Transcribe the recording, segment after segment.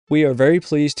We are very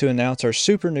pleased to announce our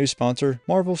super new sponsor,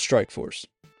 Marvel Strike Force.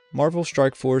 Marvel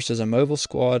Strike Force is a mobile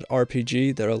squad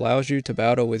RPG that allows you to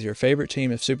battle with your favorite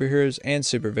team of superheroes and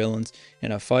supervillains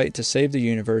in a fight to save the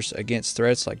universe against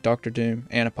threats like Doctor Doom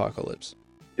and Apocalypse.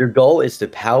 Your goal is to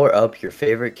power up your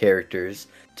favorite characters,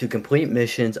 to complete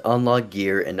missions, unlock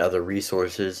gear and other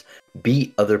resources,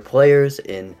 beat other players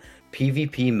in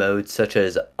PvP modes such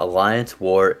as Alliance,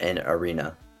 War, and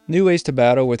Arena. New ways to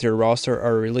battle with your roster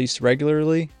are released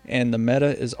regularly, and the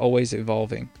meta is always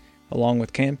evolving. Along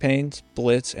with campaigns,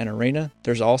 Blitz, and Arena,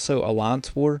 there's also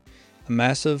Alliance War, a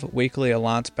massive weekly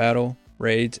Alliance battle,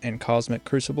 raids, and Cosmic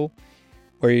Crucible,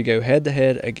 where you go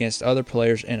head-to-head against other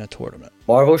players in a tournament.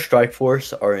 Marvel Strike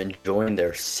Force are enjoying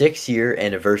their 6-year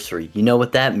anniversary. You know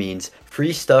what that means.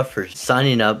 Free stuff for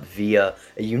signing up via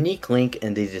a unique link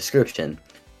in the description.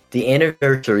 The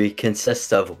anniversary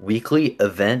consists of weekly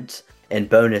events and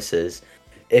bonuses.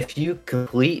 If you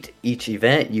complete each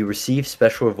event, you receive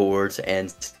special rewards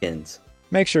and skins.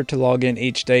 Make sure to log in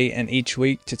each day and each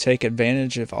week to take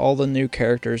advantage of all the new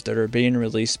characters that are being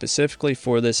released specifically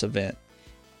for this event.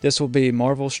 This will be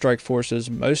Marvel Strike Force's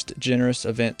most generous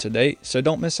event to date, so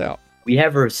don't miss out. We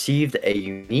have received a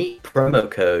unique promo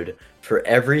code for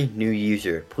every new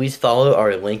user. Please follow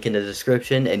our link in the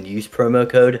description and use promo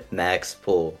code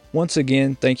MAXPULL. Once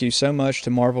again, thank you so much to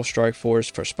Marvel Strike Force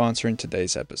for sponsoring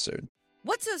today's episode.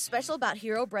 What's so special about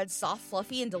Hero Bread's soft,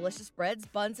 fluffy, and delicious breads,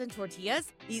 buns, and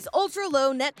tortillas? These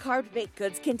ultra-low net-carb baked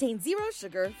goods contain zero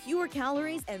sugar, fewer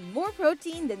calories, and more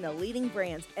protein than the leading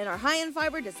brands, and are high in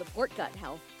fiber to support gut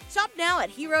health. Shop now at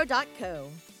hero.co.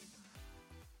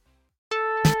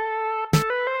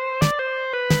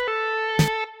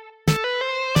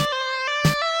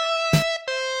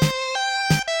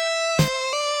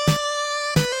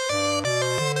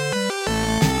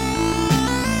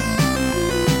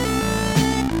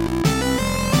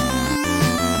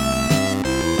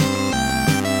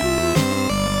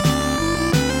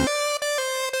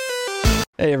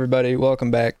 Hey everybody, welcome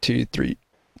back to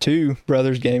Two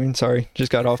Brothers Gaming. Sorry,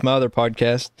 just got off my other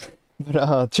podcast.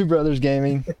 But Two Brothers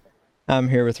Gaming. I'm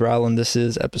here with Rylan. This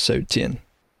is episode 10.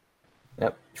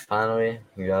 Yep, finally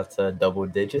we got double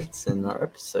digits in our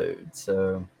episode,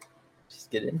 so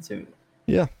just get into it.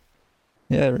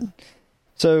 Yeah.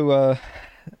 So a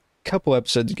couple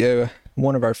episodes ago,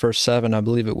 one of our first 7, I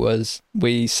believe it was,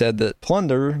 we said that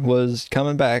Plunder was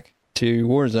coming back to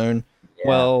Warzone. Yeah.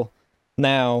 Well,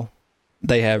 now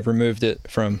they have removed it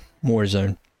from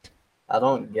Warzone. I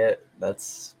don't get,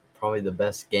 that's probably the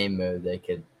best game mode they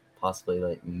could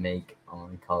possibly make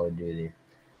on Call of Duty.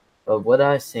 But what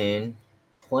I've seen,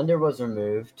 Plunder was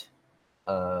removed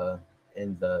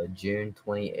in the June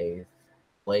 28th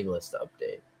playlist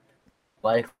update,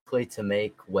 likely to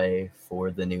make way for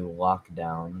the new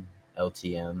Lockdown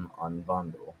LTM on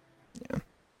Vandal. Yeah.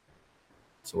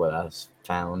 That's what I've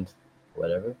found,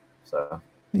 whatever. So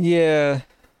Yeah.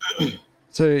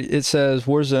 So it says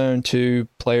Warzone 2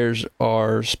 players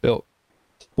are spoilt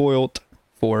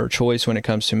for choice when it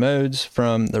comes to modes,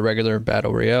 from the regular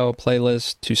Battle Royale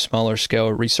playlist to smaller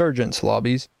scale Resurgence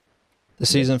lobbies. The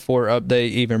Season 4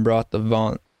 update even brought the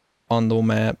Vandal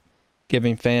map,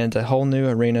 giving fans a whole new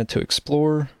arena to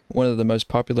explore. One of the most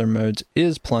popular modes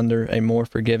is Plunder, a more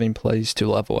forgiving place to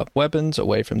level up weapons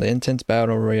away from the intense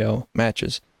Battle Royale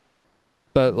matches.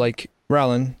 But like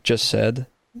Rylan just said,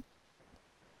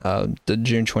 the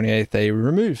June 28th, they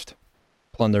removed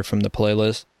Plunder from the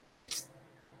playlist.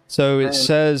 So it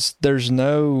says there's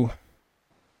nobody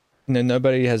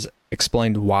has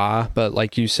explained why, but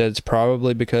like you said, it's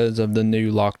probably because of the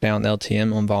new Lockdown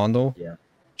LTM on Vandal. yeah.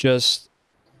 Just,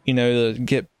 to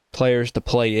get players to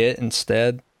play it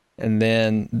instead. And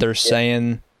then they're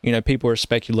saying, people are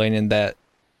speculating that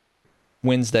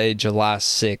Wednesday, July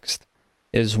 6th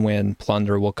is when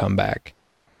Plunder will come back.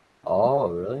 Oh,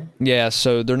 really? Yeah,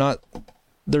 so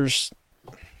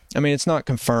it's not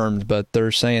confirmed, but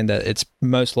they're saying that it's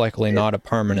most likely not a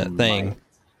permanent thing.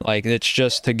 Like, it's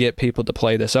just to get people to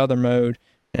play this other mode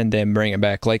and then bring it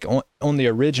back. Like, on the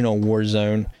original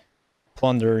Warzone,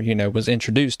 Plunder, was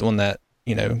introduced on that,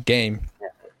 game.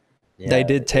 Yeah, They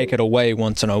did take it away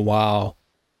once in a while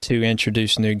to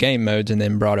introduce new game modes and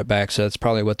then brought it back. So that's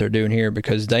probably what they're doing here,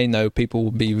 because they know people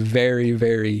will be very,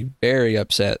 very, very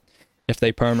upset if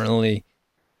they permanently,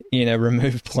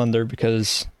 remove Plunder,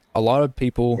 because a lot of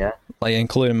people, like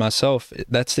including myself,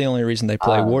 that's the only reason they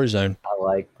play Warzone. I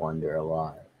like Plunder a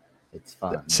lot. It's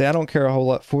fun. See, I don't care a whole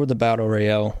lot for the Battle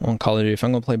Royale on Call of Duty. If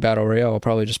I'm going to play Battle Royale, I'll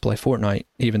probably just play Fortnite,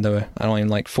 even though I don't even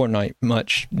like Fortnite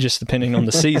much, just depending on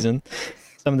the season.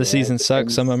 Some of the seasons suck,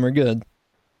 some of them are good.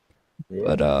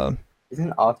 Yeah. But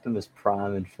Isn't Optimus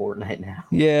Prime in Fortnite now?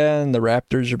 Yeah, and the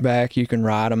Raptors are back. You can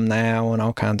ride them now and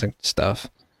all kinds of stuff.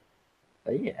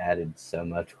 They added so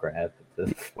much crap to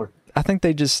Fortnite. I think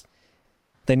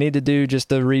they need to do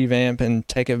just a revamp and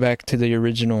take it back to the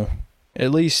original.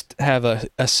 At least have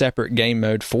a separate game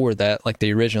mode for that, like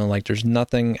the original. Like there's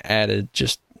nothing added,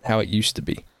 just how it used to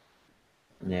be.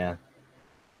 Yeah.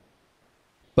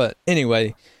 But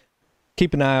anyway,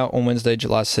 keep an eye out on Wednesday,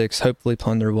 July 6th. Hopefully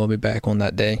Plunder will be back on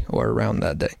that day or around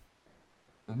that day.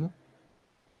 Mm-hmm.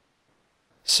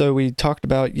 So we talked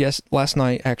about, last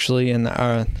night actually, and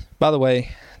by the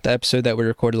way, the episode that we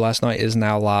recorded last night is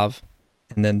now live.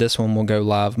 And then this one will go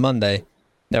live Monday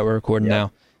that we're recording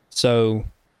now. So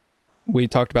we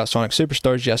talked about Sonic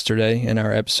Superstars yesterday in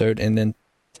our episode. And then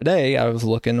today I was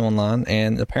looking online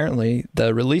and apparently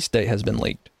the release date has been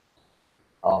leaked.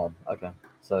 Oh, okay.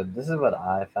 So this is what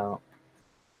I found.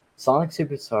 Sonic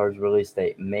Superstars release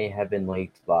date may have been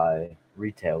leaked by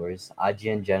retailers.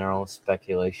 IGN General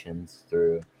speculations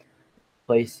through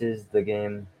places the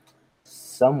game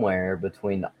somewhere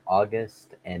between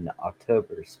August and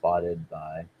October, spotted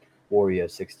by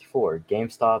Wario64,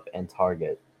 GameStop, and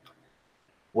Target,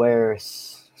 where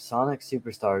Sonic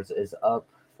Superstars is up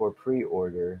for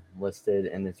pre-order, listed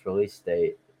in its release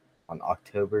date on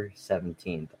October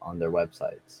 17th on their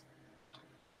websites.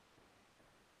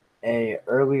 A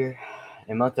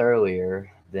month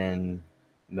earlier than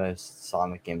most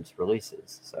Sonic games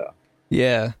releases. So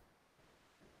yeah,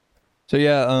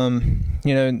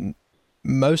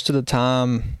 most of the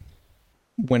time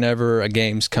whenever a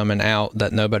game's coming out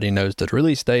that nobody knows the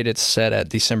release date, it's set at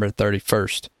December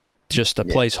 31st, just a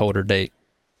placeholder date.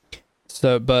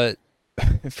 So, but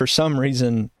for some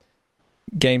reason,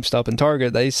 GameStop and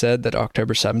Target, they said that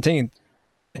October 17th.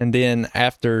 And then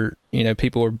after,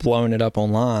 people were blowing it up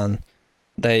online,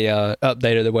 they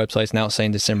updated the websites now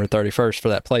saying December 31st for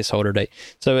that placeholder date.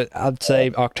 So I'd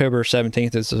say October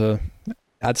 17th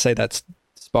I'd say that's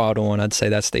spot on. I'd say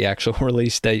that's the actual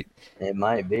release date. it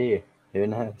might be. Who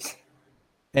knows?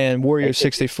 And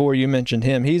Wario64, you mentioned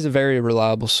him. He's a very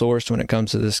reliable source when it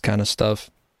comes to this kind of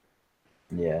stuff.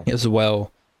 Yeah. As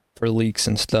well for leaks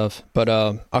and stuff. But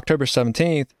October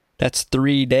 17th, that's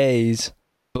 3 days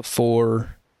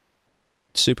before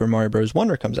Super Mario Bros.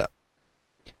 Wonder comes out.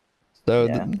 So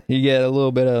you get a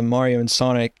little bit of Mario and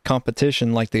Sonic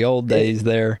competition like the old days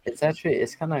there.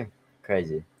 It's kind of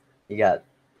crazy. You got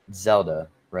Zelda,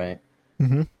 right?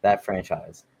 Mm-hmm. That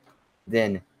franchise.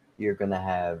 Then you're going to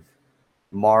have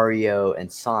Mario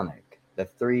and Sonic, the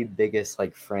three biggest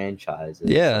franchises.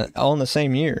 Yeah, all in the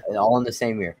same year. All in the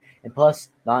same year. And plus,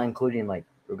 not including we're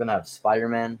going to have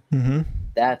Spider-Man. Mm-hmm.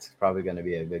 That's probably going to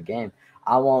be a good game.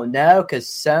 I won't know because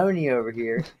Sony over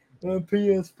here.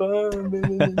 PS5.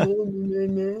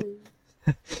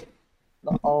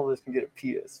 Not all of us can get a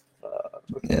PS5.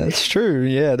 Okay. Yeah, that's true.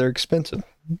 Yeah, they're expensive.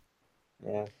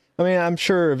 Yeah. I mean, I'm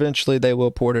sure eventually they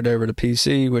will port it over to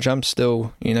PC, which I'm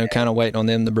still, kind of waiting on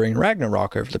them to bring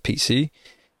Ragnarok over to PC,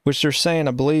 which they're saying,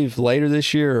 I believe, later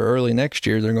this year or early next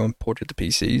year, they're going to port it to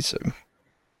PC. So,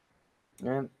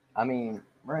 yeah, I mean,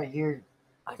 right here,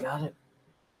 I got it.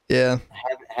 Yeah.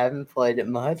 I haven't played it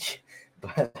much,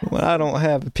 but well, I don't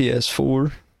have a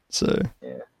PS4, so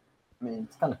yeah. I mean,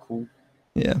 it's kind of cool.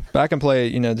 Yeah, but I can play,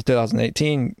 the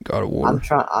 2018 God of War. I'm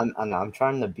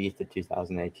trying to beat the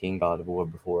 2018 God of War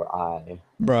before I.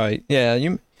 Right. Yeah,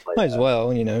 you might as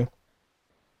well,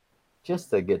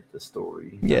 Just to get the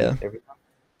story. Yeah.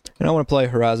 And I want to play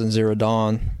Horizon Zero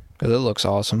Dawn because it looks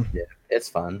awesome. Yeah, it's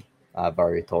fun. I've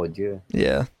already told you.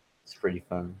 Yeah. It's pretty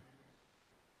fun.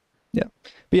 Yeah.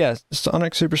 But yeah,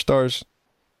 Sonic Superstars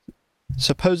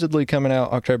supposedly coming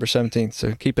out October 17th,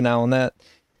 so keep an eye on that.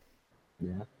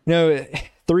 Yeah.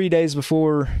 3 days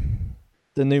before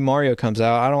the new Mario comes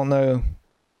out, I don't know.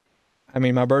 I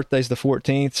mean, my birthday's the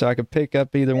 14th, so I could pick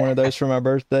up either one of those for my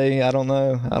birthday. I don't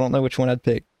know. I don't know which one I'd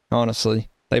pick, honestly.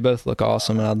 They both look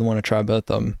awesome, and I'd want to try both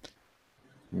of them.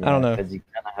 Yeah, I don't know. Because you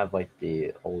kind of have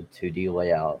the old 2D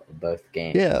layout of both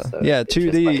games. Yeah, so yeah,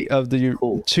 2D of the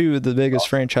cool. Two of the biggest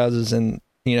franchises, and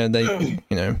they,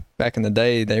 back in the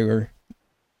day they were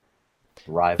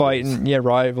rivals.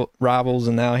 Fighting, rivals,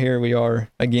 and now here we are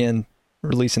again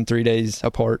releasing 3 days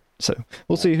apart. So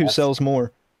we'll see who sells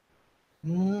more.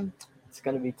 It's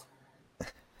gonna be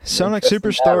Sonic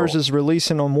Superstars is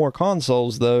releasing on more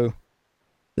consoles though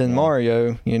than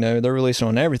Mario. They're releasing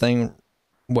on everything.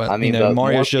 Well,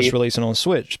 Mario's just releasing on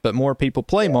Switch, but more people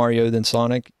play Mario than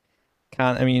Sonic.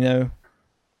 We'll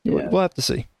have to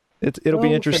see. It'll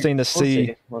be interesting to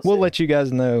see. We'll let you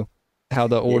guys know how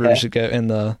the orders go and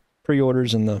the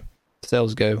pre-orders and the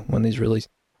sales go when these release.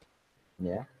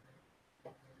 Yeah.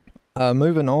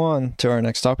 Moving on to our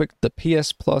next topic, the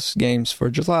PS Plus games for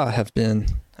July have been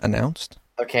announced.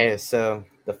 Okay, so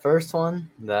the first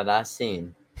one that I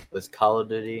seen was Call of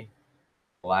Duty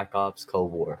Black Ops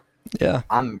Cold War. Yeah,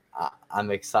 I'm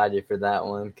excited for that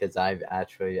one because I've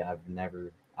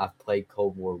played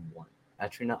Cold War 1.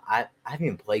 Actually, no, I haven't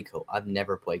even played I've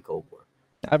never played Cold War,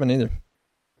 I haven't either.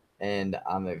 and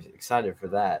I'm excited for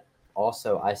that.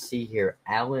 Also, I see here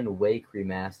Alan Wake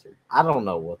remastered. I don't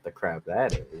know what the crap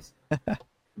that is,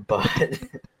 but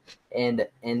and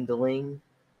Endling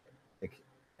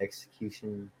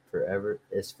Execution Forever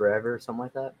is Forever, something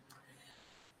like that.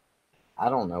 I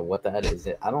don't know what that is.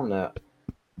 I don't know.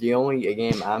 The only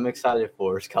game I'm excited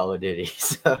for is Call of Duty.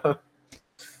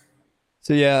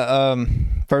 So yeah,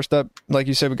 first up, like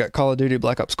you said, we got Call of Duty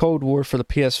Black Ops Cold War for the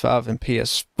PS5 and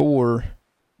PS4.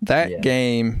 That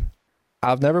game,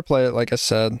 I've never played it, like I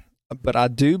said, but I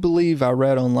do believe I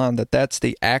read online that that's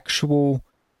the actual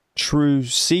true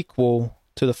sequel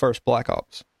to the first Black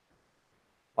Ops.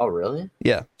 Oh, really?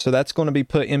 Yeah, so that's going to be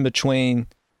put in between,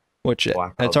 which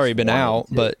Black it's Ops already been 1 and out,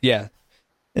 2. but yeah,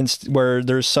 where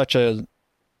there's such a,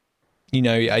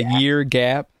 a year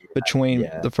gap between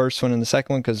Yeah. the first one and the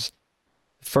second one, because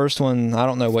the first one, I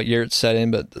don't know what year it's set in,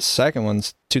 but the second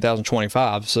one's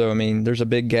 2025. So, I mean, there's a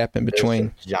big gap in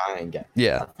between. There's a giant gap.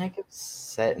 Yeah. I think it's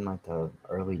set in like the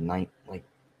early 90s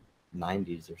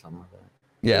or something like that.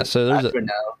 Yeah, so there's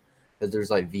because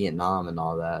there's like Vietnam and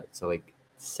all that. So like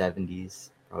 70s,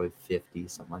 probably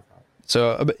 50s, something like that.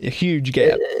 So a huge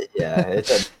gap. Yeah, it's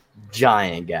a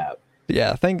giant gap.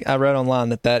 Yeah, I think I read online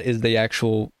that is the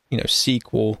actual,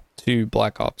 sequel to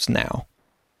Black Ops now,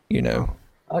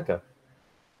 Okay.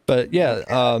 But yeah,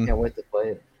 I can't wait to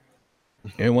play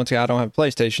it. once again, I don't have a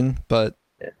PlayStation, but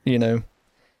I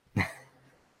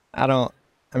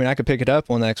could pick it up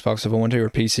on the Xbox if I want to, or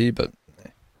PC, but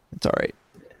it's all right.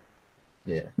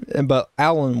 Yeah. But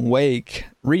Alan Wake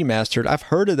Remastered, I've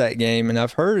heard of that game, and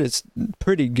I've heard it's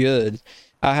pretty good.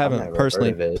 I haven't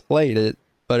personally played it,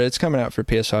 but it's coming out for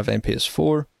PS5 and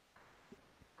PS4.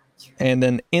 And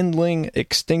then Endling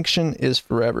Extinction is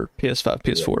Forever, PS5,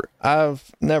 PS4. Yeah.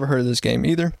 I've never heard of this game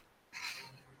either.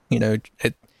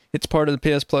 It's part of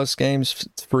the PS Plus games.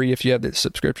 It's free if you have the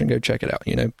subscription. Go check it out.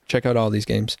 Check out all these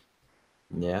games.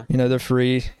 Yeah. They're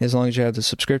free as long as you have the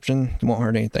subscription. It won't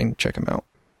hurt anything to check them out.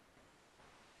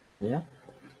 Yeah.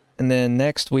 And then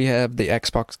next we have the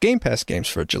Xbox Game Pass games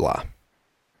for July.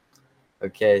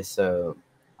 Okay, so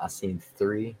I've seen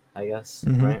 3, I guess,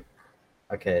 right?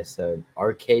 Okay, so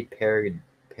Arcade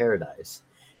Paradise.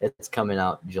 It's coming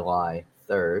out July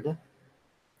 3rd.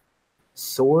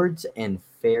 Swords and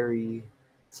Fairy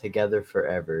Together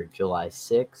Forever, July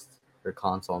 6th for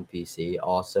console and PC.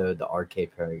 Also, the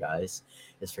Arcade Paradise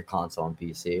is for console and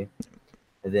PC.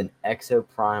 And then Exo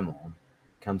Primal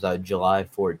comes out July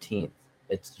 14th.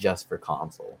 It's just for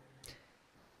console.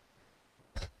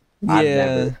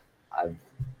 Yeah. I've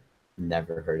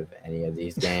never heard of any of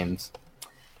these games.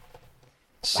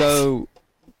 So,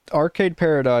 Arcade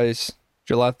Paradise,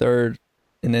 July 3rd,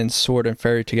 and then Sword and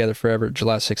Fairy Together Forever,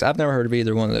 July 6th. I've never heard of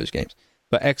either one of those games.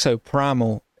 But Exo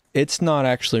Primal, it's not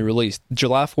actually released.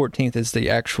 July 14th is the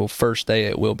actual first day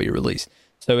it will be released.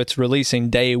 So, it's releasing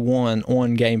day one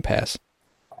on Game Pass.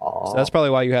 So that's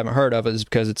probably why you haven't heard of it, is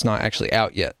because it's not actually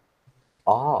out yet.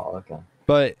 Oh, okay.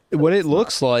 But what it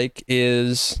looks like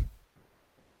is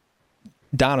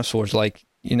dinosaurs, kind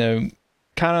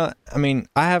of,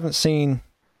 I haven't seen,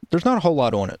 there's not a whole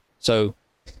lot on it. So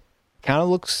kind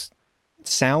of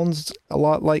sounds a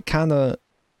lot like kind of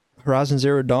Horizon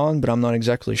Zero Dawn, but I'm not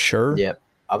exactly sure. Yep.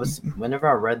 Whenever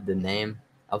I read the name,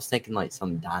 I was thinking like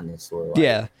some dinosaur.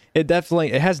 Yeah, it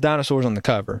has dinosaurs on the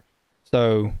cover.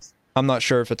 So I'm not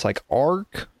sure if it's like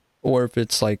Ark or if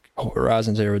it's like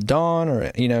Horizon Zero Dawn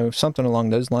or, something along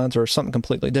those lines, or something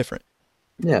completely different.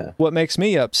 Yeah. What makes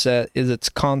me upset is it's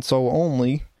console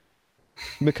only,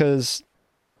 because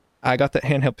I got that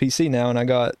handheld PC now and I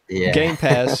got Game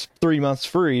Pass 3 months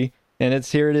free, and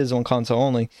it is on console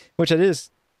only, which it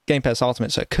is Game Pass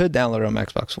Ultimate, so I could download it on my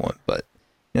Xbox One, but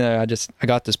I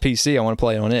got this PC, I want to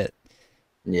play it on it.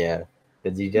 Yeah,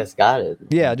 because you just got it.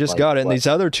 Yeah, I just got it, and these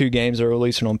other 2 games are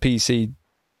releasing on PC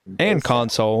and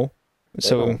console.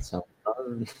 So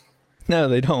no,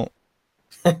 they don't.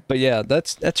 But yeah,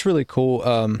 that's really cool.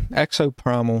 Exo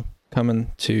Primal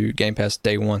coming to Game Pass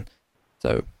day one,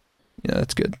 so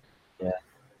that's good. Yeah,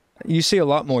 you see a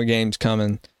lot more games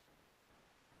coming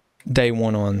day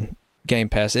one on Game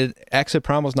Pass. Exo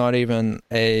Primal's not even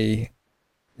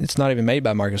it's not even made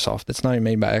by Microsoft. It's not even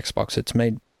made by Xbox. It's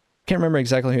made, can't remember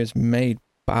exactly who it's made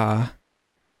by.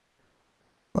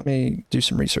 Let me do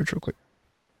some research real quick,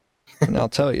 and I'll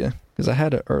tell you, because I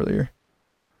had it earlier.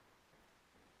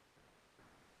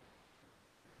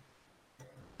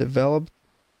 developed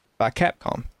by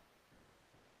Capcom.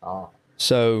 Oh,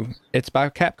 So it's by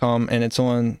Capcom and it's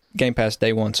on Game Pass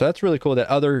day one. So that's really cool that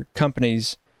other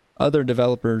companies, other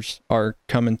developers are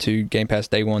coming to Game Pass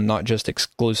day one, not just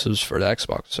exclusives for the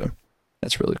Xbox. So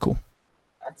that's really cool.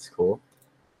 that's cool.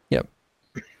 Yep.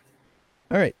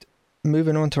 All right.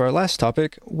 Moving on to our last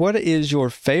topic. What is your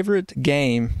favorite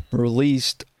game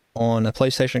released on a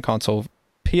PlayStation console,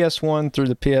 PS1 through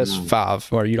the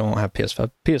PS5, or you don't have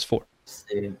PS5, PS4?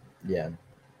 See, yeah.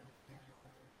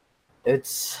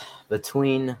 It's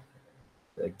between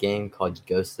a game called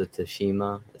Ghost of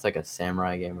Tsushima. It's like a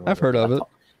samurai game. Or I've heard of it.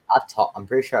 I'm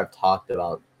pretty sure I've talked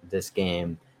about this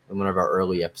game in one of our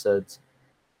early episodes.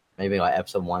 Maybe like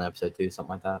episode 1, episode 2,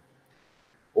 something like that.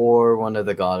 Or one of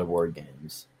the God of War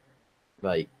games.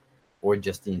 Like, or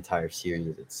just the entire series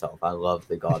itself. I love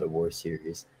the God of War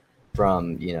series.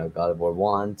 From, God of War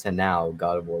 1 to now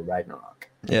God of War Ragnarok.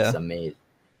 Yeah. It's amazing.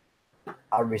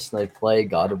 I recently played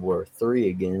God of War 3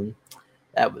 again.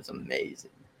 That was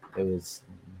amazing. It was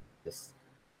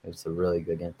a really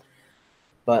good game.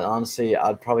 But honestly,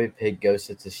 I'd probably pick Ghost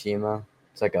of Tsushima.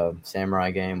 It's like a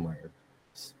samurai game where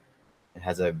it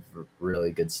has a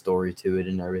really good story to it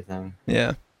and everything.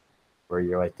 Yeah. Where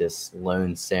you're like this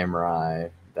lone samurai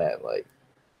that like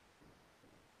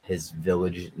his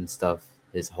village and stuff,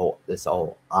 this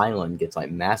whole island gets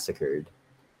like massacred,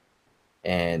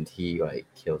 and he like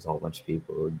kills a whole bunch of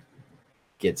people,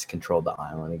 gets control of the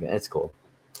island again. It's cool.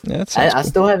 Yeah, I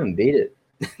still haven't beat it,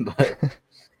 but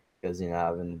because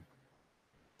I've been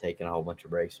taking a whole bunch of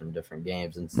breaks from different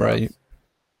games and stuff, right,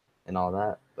 and all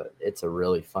that. But it's a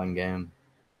really fun game,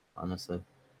 honestly.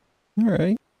 All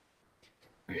right.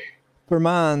 For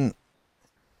mine,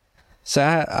 so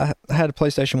I had a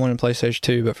PlayStation 1 and PlayStation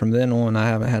 2, but from then on, I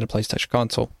haven't had a PlayStation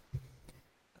console.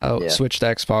 I switched to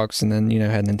Xbox and then,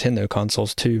 had Nintendo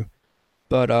consoles too.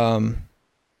 But I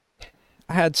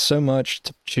had so much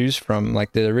to choose from,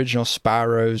 like the original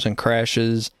Spyros and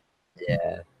Crashes.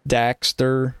 Yeah.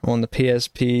 Daxter on the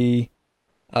PSP.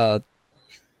 But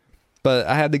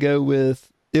I had to go with,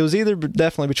 it was either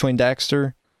definitely between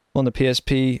Daxter on the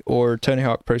PSP or Tony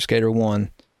Hawk Pro Skater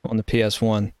 1 on the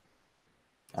PS1.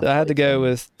 So I had to go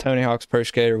with Tony Hawk's Pro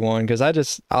Skater 1 because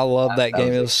I love that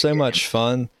game. It was so much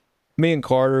fun. Me and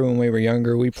Carter, when we were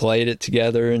younger, we played it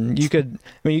together, and you could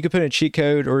put in a cheat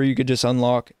code, or you could just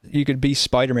you could be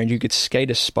Spider-Man. You could skate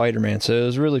as Spider-Man. So it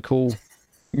was really cool.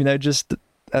 Just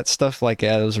that stuff like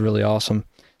that. It was really awesome.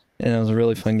 And it was a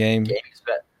really fun game.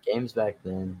 Games back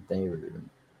then, they were,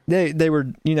 they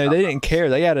didn't care.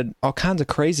 They added all kinds of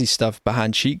crazy stuff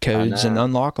behind cheat codes and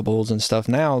unlockables and stuff.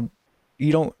 Now,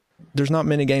 there's not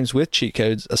many games with cheat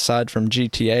codes aside from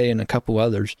GTA and a couple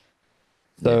others.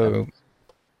 So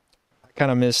I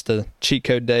kind of miss the cheat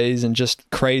code days and just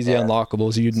crazy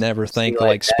unlockables you'd never think,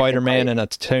 like Spider-Man in a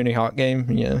Tony Hawk game.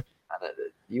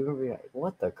 You would be like,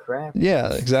 what the crap?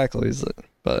 Yeah, exactly.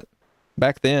 But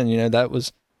back then, it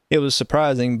was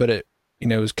surprising, but it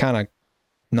was kind of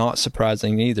not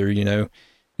surprising either. It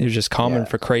was just common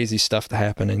for crazy stuff to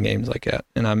happen in games like that.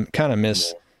 And I kind of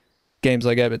miss games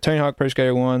like that. But Tony Hawk Pro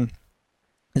Skater 1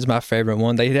 is my favorite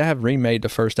one. They have remade the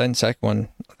first and second one,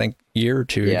 I think, a year or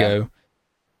two ago.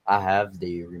 I have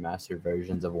the remastered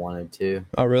versions of 1 and 2.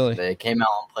 Oh, really? They came out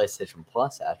on PlayStation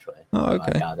Plus, actually. Oh,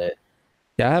 okay. I got it.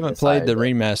 Yeah, I haven't played the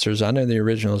remasters. I know the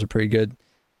originals are pretty good.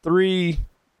 3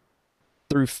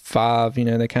 through 5,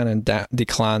 they kind of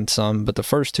declined some, but the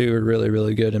first 2 are really,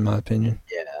 really good in my opinion.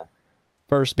 Yeah.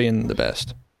 First being the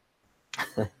best.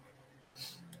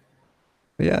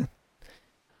 Yeah.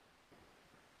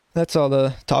 That's all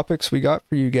the topics we got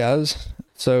for you guys.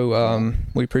 So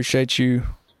we appreciate you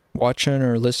watching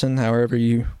or listening, however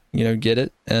you get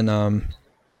it, and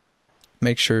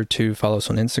make sure to follow us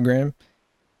on Instagram.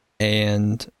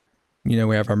 And we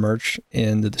have our merch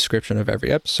in the description of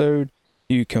every episode.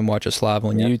 You can watch us live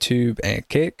on YouTube and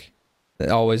Kick,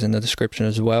 always in the description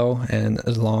as well. And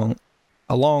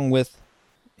along with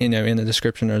in the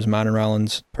description, there's mine and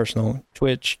Ryland's personal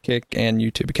Twitch, Kick, and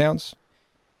YouTube accounts.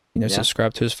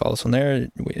 Subscribe to us, follow us on there.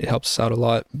 It helps us out a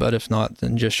lot. But if not,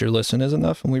 then just your listen is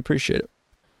enough, and we appreciate it.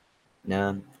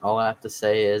 Yeah, all I have to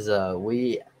say is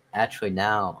we actually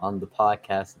now on the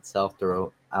podcast itself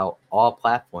throughout all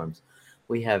platforms,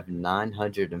 we have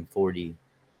 940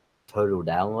 total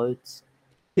downloads.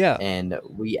 Yeah. And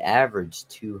we average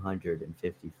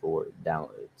 254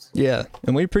 downloads. Yeah,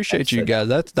 and we appreciate you guys.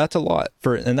 That's a lot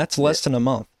and that's less than a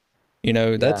month.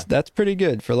 That's pretty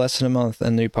good for less than a month.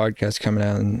 A new podcast coming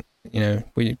out, and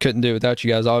we couldn't do it without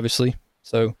you guys, obviously.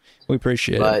 So we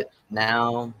appreciate it. But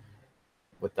now,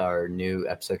 with our new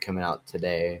episode coming out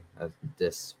today,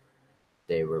 this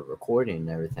day we're recording and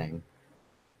everything,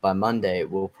 by Monday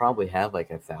we'll probably have like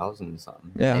 1,000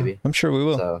 something. Yeah, maybe. I'm sure we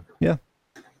will. So yeah.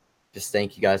 Just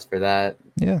thank you guys for that.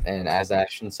 Yeah. And as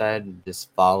Ashton said, just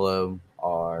follow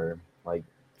our like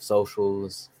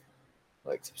socials,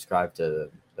 like subscribe to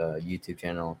the YouTube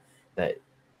channel that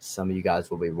some of you guys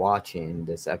will be watching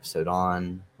this episode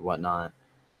on, whatnot.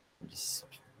 Just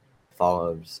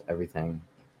follow just everything,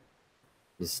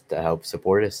 just to help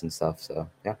support us and stuff. So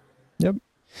yeah. Yep.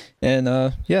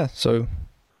 And yeah, so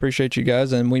appreciate you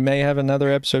guys, and we may have another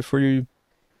episode for you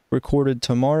recorded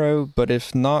tomorrow, but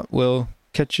if not, we'll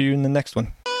catch you in the next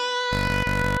one.